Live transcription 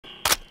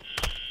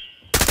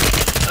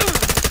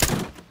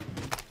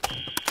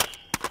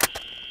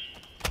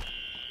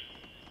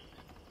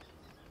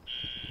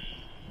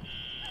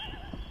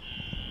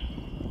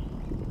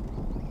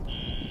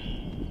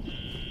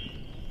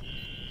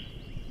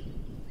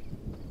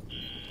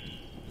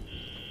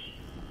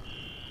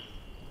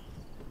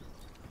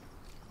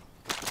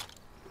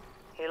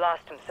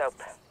lost him, Soap.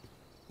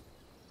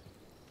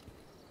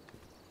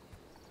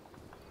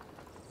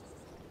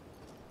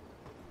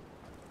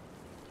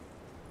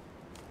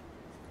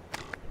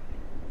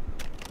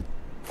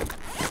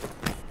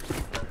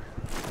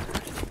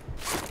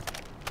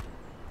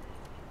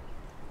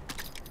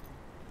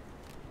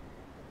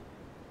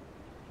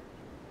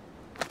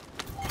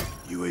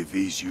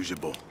 UAV's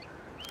usable.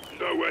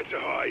 Nowhere to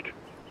hide.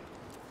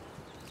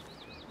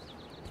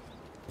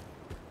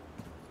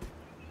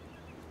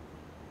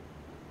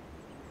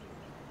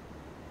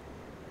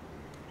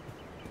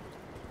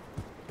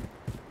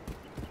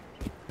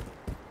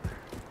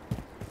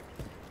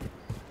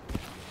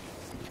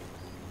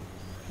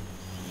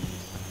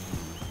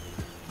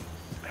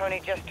 Coney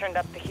just turned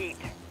up the heat.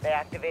 They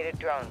activated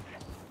drones.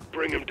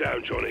 Bring him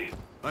down, Johnny.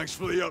 Thanks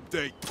for the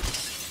update.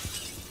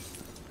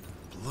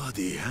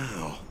 Bloody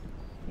hell.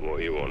 What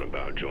are you on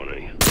about,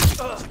 Johnny?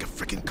 It's like a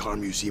freaking car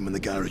museum in the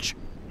garage.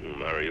 You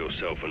marry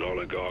yourself an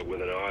oligarch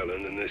with an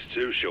island, and this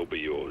too shall be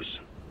yours.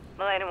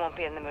 Milena won't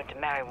be in the mood to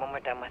marry when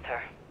we're done with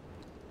her.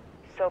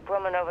 Soap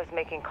Romanova's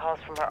making calls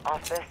from her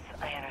office.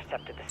 I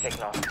intercepted the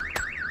signal.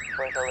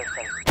 Worth a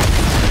listen.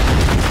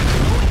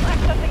 Who's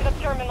accessing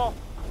the terminal?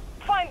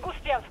 Find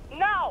Gustiev,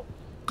 now!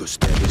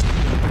 Gustav is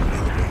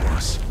available to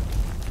us.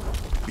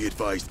 Be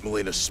advised,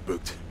 Milena's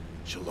spooked.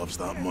 She loves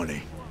that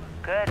money.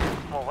 Good.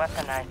 We'll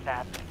weaponize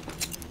that.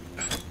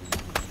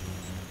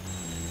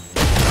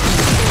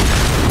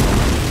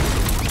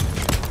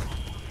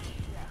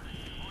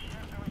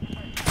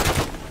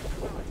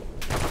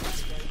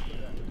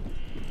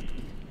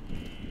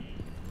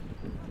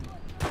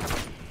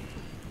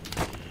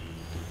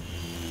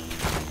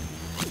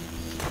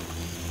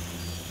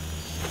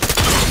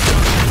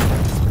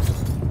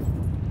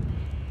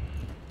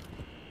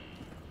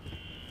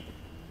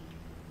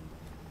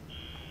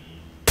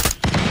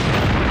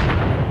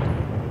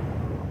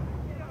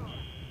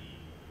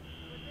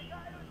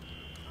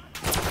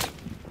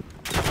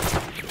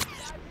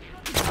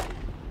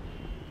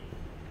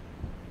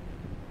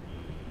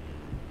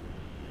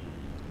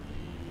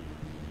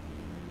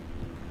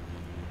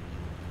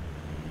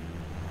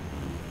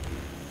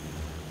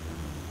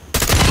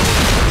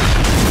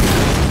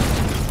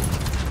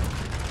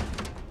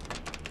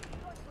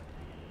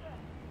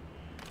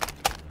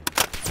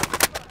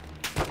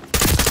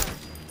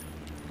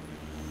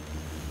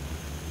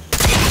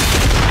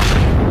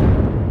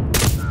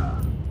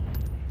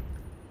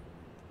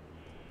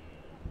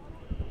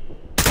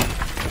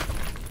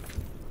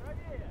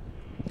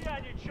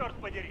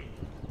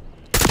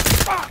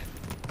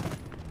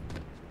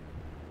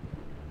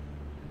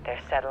 They're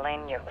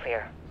settling, you're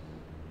clear.